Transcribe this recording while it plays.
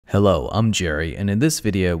Hello, I'm Jerry, and in this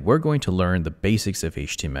video, we're going to learn the basics of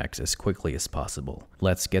HTMX as quickly as possible.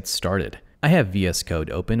 Let's get started. I have VS Code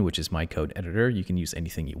open, which is my code editor. You can use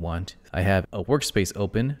anything you want. I have a workspace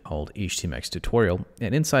open called HTMX tutorial,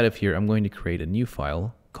 and inside of here, I'm going to create a new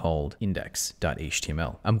file called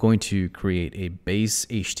index.html. I'm going to create a base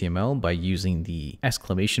HTML by using the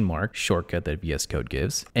exclamation mark shortcut that VS Code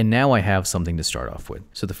gives. And now I have something to start off with.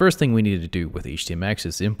 So the first thing we need to do with HTMX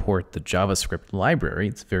is import the JavaScript library.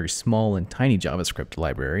 It's a very small and tiny JavaScript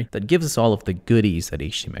library that gives us all of the goodies that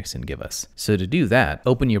HTMX can give us. So to do that,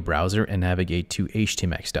 open your browser and navigate to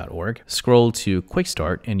htmx.org. Scroll to Quick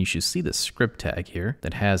Start and you should see the script tag here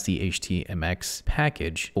that has the HTMX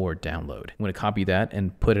package for download. I'm going to copy that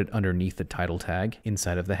and put it underneath the title tag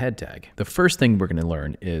inside of the head tag. The first thing we're going to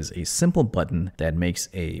learn is a simple button that makes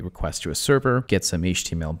a request to a server, gets some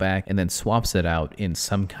HTML back, and then swaps it out in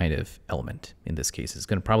some kind of element. In this case, it's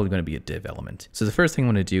probably going to be a div element. So the first thing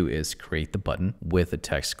I'm going to do is create the button with the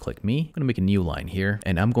text click me. I'm going to make a new line here,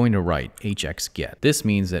 and I'm going to write HTMX GET. This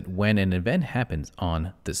means that when an event happens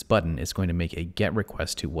on this button, it's going to make a GET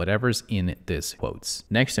request to whatever's in this quotes.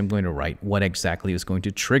 Next, I'm going to write what exactly is going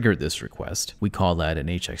to trigger this request. We call that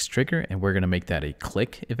an HTMX trigger, and we're going to make that a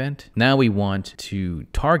click event. Now we want to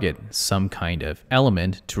target some kind of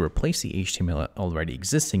element to replace the HTML already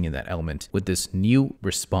existing in that element with this new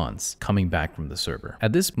response coming back from the server.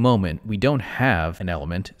 At this moment, we don't have an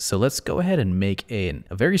element, so let's go ahead and make a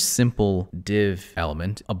very simple div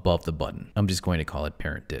element above the button. I'm just going to call it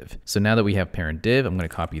parent div. So now that we have parent div, I'm going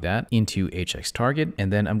to copy that into HTMX target,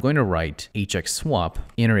 and then I'm going to write HTMX swap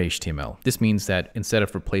inner HTML. This means that instead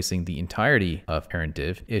of replacing the entirety of parent div,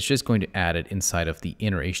 it's just going to add it inside of the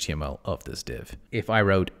inner HTML of this div. If I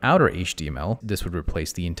wrote outer HTML, this would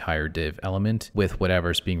replace the entire div element with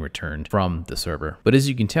whatever's being returned from the server. But as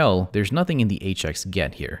you can tell, there's nothing in the HTMX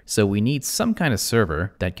GET here. So we need some kind of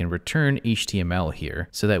server that can return HTML here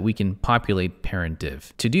so that we can populate parent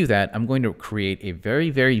div. To do that, I'm going to create a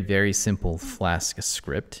very simple Flask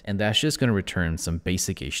script, and that's just going to return some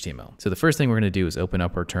basic HTML. So the first thing we're going to do is open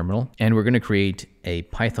up our terminal, and we're going to create a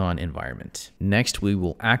Python environment. Next, we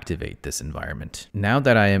will activate this environment. Now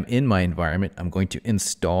that I am in my environment, I'm going to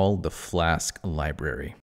install the Flask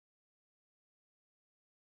library.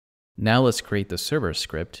 Now let's create the server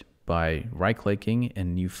script by right-clicking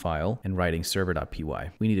in new file and writing server.py.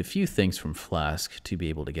 We need a few things from Flask to be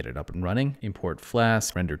able to get it up and running. Import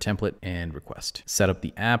Flask, render template, and request. Set up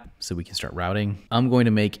the app so we can start routing. I'm going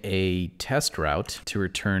to make a test route to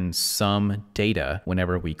return some data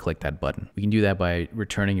whenever we click that button. We can do that by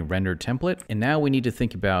returning a render template. And now we need to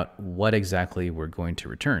think about what exactly we're going to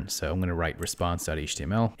return. So I'm going to write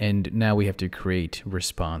response.html, and now we have to create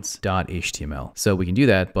response.html. So we can do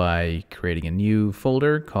that by creating a new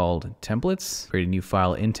folder called templates, create a new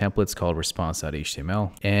file in templates called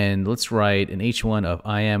response.html, and let's write an h1 of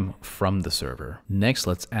I am from the server. Next,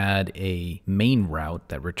 let's add a main route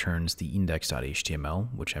that returns the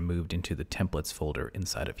index.html, which I moved into the templates folder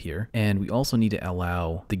inside of here. And we also need to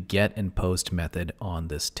allow the get and post method on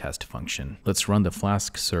this test function. Let's run the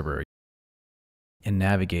Flask server and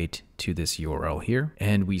navigate to this URL here,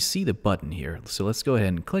 and we see the button here. So let's go ahead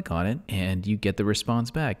and click on it, and you get the response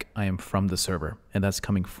back. I am from the server, and that's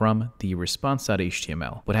coming from the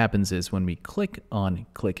response.html. What happens is when we click on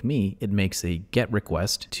click me, it makes a get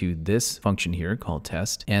request to this function here called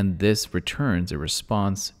test, and this returns a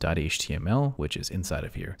response.html, which is inside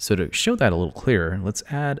of here. So to show that a little clearer, let's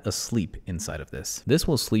add a sleep inside of this. This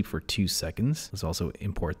will sleep for 2 seconds. Let's also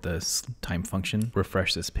import the time function,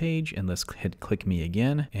 refresh this page, and let's hit click me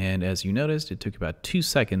again. And as you noticed, it took about 2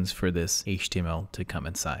 seconds for this HTML to come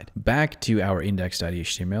inside. Back to our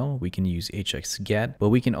index.html, we can use HTMX GET, but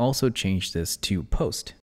we can also change this to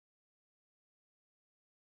post.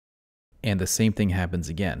 And the same thing happens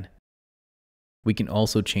again. We can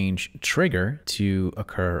also change trigger to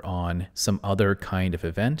occur on some other kind of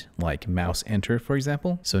event, like mouse enter, for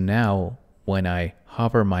example. So now when I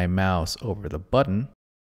hover my mouse over the button,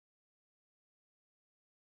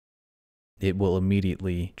 it will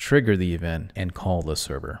immediately trigger the event and call the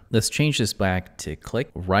server. Let's change this back to click.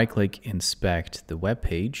 Right-click, inspect the web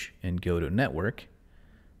page, and go to network.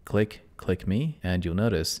 Click me, and you'll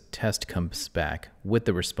notice test comes back with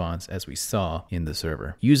the response as we saw in the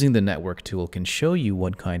server. Using the network tool can show you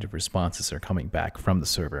what kind of responses are coming back from the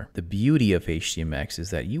server. The beauty of HTMX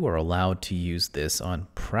is that you are allowed to use this on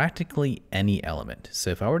practically any element.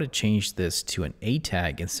 So if I were to change this to an A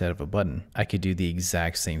tag instead of a button, I could do the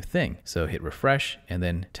exact same thing. So hit refresh and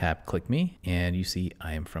then tap click me, and you see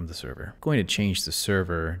I am from the server. I'm going to change the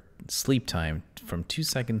server sleep time from 2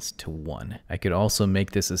 seconds to 1. I could also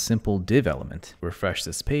make this a simple div element. Refresh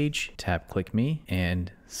this page, tap click me,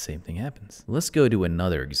 and same thing happens. Let's go to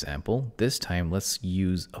another example. This time, let's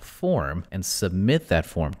use a form and submit that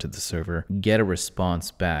form to the server, get a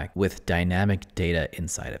response back with dynamic data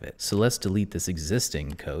inside of it. So let's delete this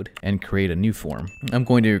existing code and create a new form. I'm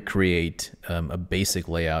going to create a basic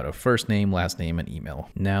layout of first name, last name, and email.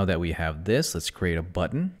 Now that we have this, let's create a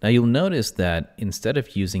button. Now you'll notice that instead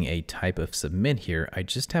of using a type of submit here, I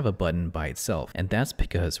just have a button by itself. And that's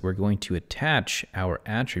because we're going to attach our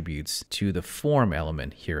attributes to the form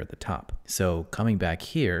element here at the top. So coming back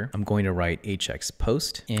here, I'm going to write hx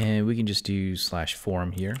post, and we can just do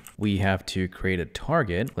 /form here. We have to create a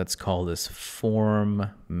target. Let's call this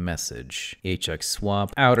form message. hx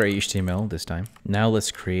swap outer HTML this time. Now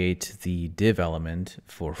let's create the div element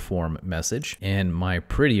for form message, and my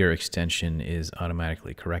prettier extension is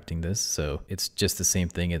automatically correcting this. So it's just the same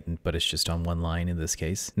thing, but it's just on one line in this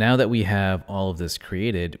case. Now that we have all of this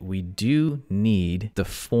created, we do need the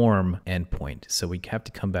form endpoint. So we have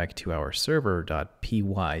to come back to our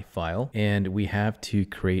server.py file, and we have to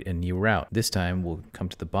create a new route. This time we'll come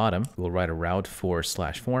to the bottom. We'll write a route for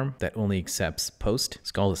 /form that only accepts post.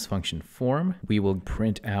 Let's call this function form. We will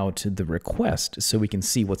print out the request so we can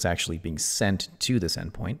see what's actually being sent to this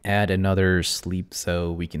endpoint. Add another sleep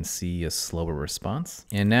so we can see a slower response.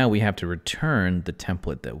 And now we have to return the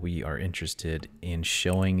template that we are interested in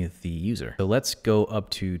showing the user. So let's go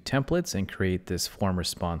up to templates and create this form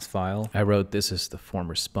response file. I wrote this is the form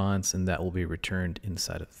response, and that will be returned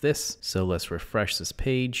inside of this. So let's refresh this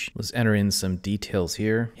page. Let's enter in some details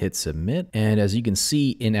here, hit submit. And as you can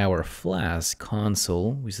see in our Flask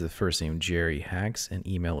console, we see the first name Jerry Hacks and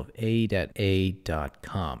email of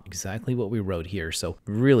a.a.com. Exactly what we wrote here. So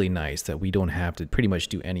really nice that we don't have to pretty much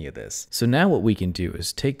do any of this. So now what we can do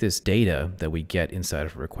is take this data that we get inside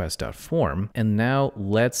of request.form, and now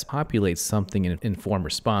let's populate something in form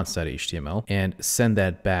response.html and send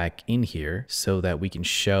that back in here so that we can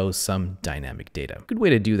show some dynamic data. A good way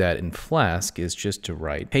to do that in Flask is just to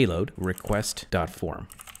write payload request.form.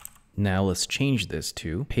 Now let's change this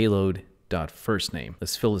to payload.firstname.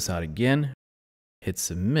 Let's fill this out again, hit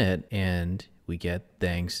submit, and we get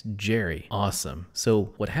thanks Jerry. Awesome.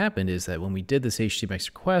 So what happened is that when we did this HTMX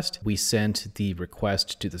request, we sent the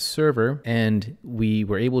request to the server, and we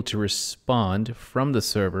were able to respond from the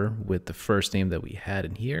server with the first name that we had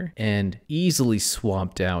in here, and easily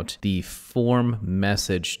swapped out the form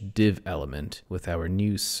message div element with our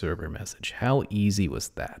new server message. How easy was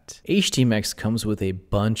that? HTMX comes with a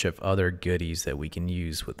bunch of other goodies that we can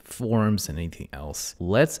use with forms and anything else.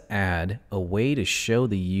 Let's add a way to show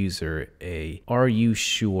the user a "Are you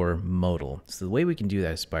sure" modal. So the way we can do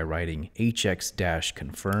that is by writing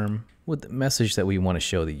hx-confirm with the message that we want to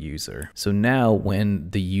show the user. So now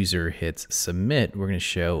when the user hits submit, we're going to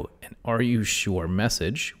show an "Are you sure"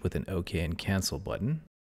 message with an OK and cancel button.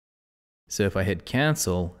 So if I hit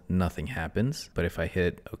cancel, nothing happens. But if I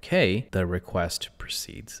hit OK, the request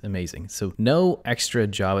proceeds. Amazing. So no extra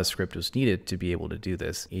JavaScript was needed to be able to do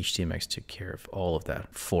this. HTMX took care of all of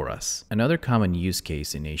that for us. Another common use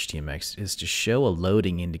case in HTMX is to show a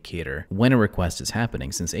loading indicator when a request is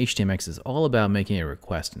happening. Since HTMX is all about making a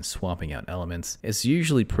request and swapping out elements, it's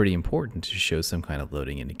usually pretty important to show some kind of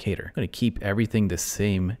loading indicator. I'm going to keep everything the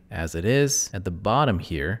same as it is. At the bottom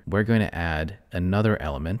here, we're going to add another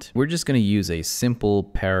element. We're just going to use a simple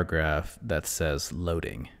paragraph that says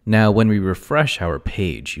loading. Now, when we refresh our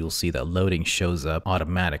page, you'll see that loading shows up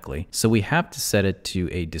automatically. So we have to set it to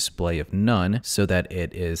a display of none so that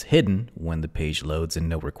it is hidden when the page loads and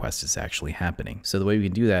no request is actually happening. So the way we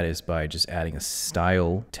can do that is by just adding a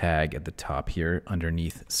style tag at the top here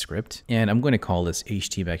underneath script. And I'm going to call this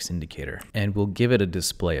HTMX indicator, and we'll give it a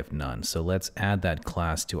display of none. So let's add that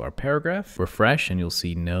class to our paragraph, refresh, and you'll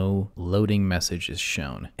see no loading message is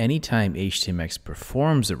shown. Anytime HTMX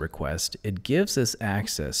performs a request, it gives us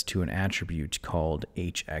access to an attribute called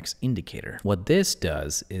HX indicator. What this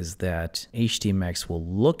does is that HTMX will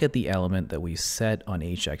look at the element that we set on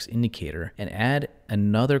HX indicator and add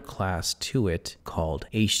another class to it called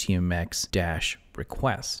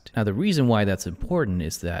HTMX-request. Now, the reason why that's important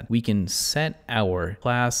is that we can set our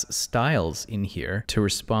class styles in here to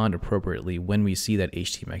respond appropriately when we see that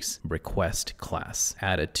HTMX request class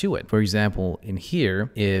added to it. For example, in here,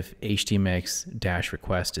 if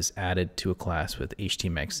HTMX-request is added to a class with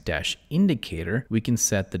HTMX-indicator, we can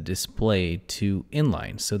set the display to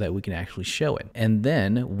inline so that we can actually show it. And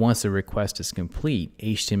then once the request is complete,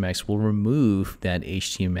 HTMX will remove that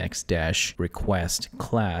HTMX-request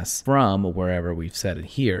class from wherever we've set it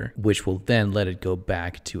here, which will then let it go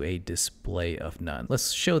back to a display of none.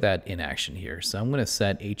 Let's show that in action here. So I'm going to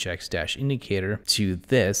set HX-indicator to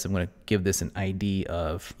this. I'm going to give this an ID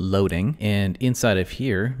of loading, and inside of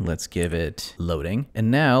here, let's give it loading.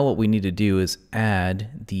 And now what we need to do is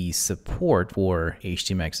add the support for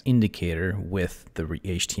HTMX indicator with the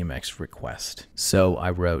HTMX request. So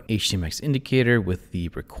I wrote HTMX indicator with the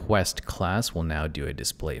request class will now do a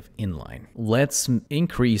display of inline. Let's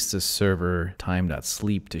increase the server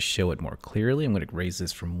time.sleep to show it more clearly. I'm going to raise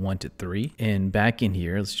this from 1 to 3. And back in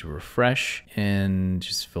here, let's do refresh and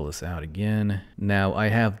just fill this out again. Now I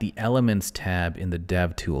have the elements tab in the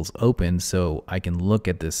dev tools open, so I can look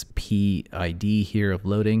at this PID here of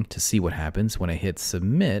loading to see what happens when I hit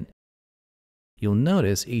submit. You'll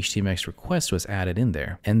notice HTMX request was added in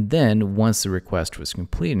there. And then once the request was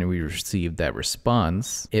complete and we received that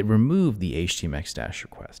response, it removed the HTMX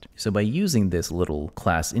request. So by using this little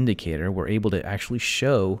class indicator, we're able to actually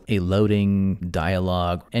show a loading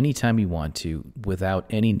dialog anytime we want to without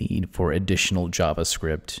any need for additional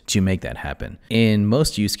JavaScript to make that happen. In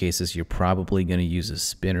most use cases, you're probably going to use a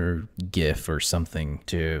spinner GIF or something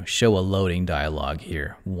to show a loading dialog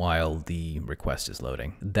here while the request is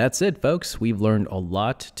loading. That's it, folks. We've learned a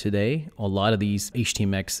lot today. A lot of these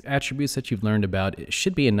HTMX attributes that you've learned about, it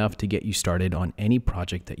should be enough to get you started on any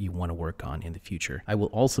project that you want to work on in the future. I will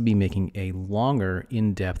also be making a longer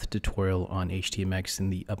in-depth tutorial on HTMX in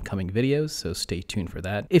the upcoming videos, so stay tuned for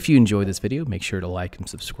that. If you enjoyed this video, make sure to like and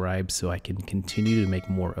subscribe so I can continue to make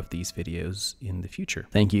more of these videos in the future.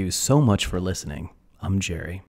 Thank you so much for listening. I'm Jerry.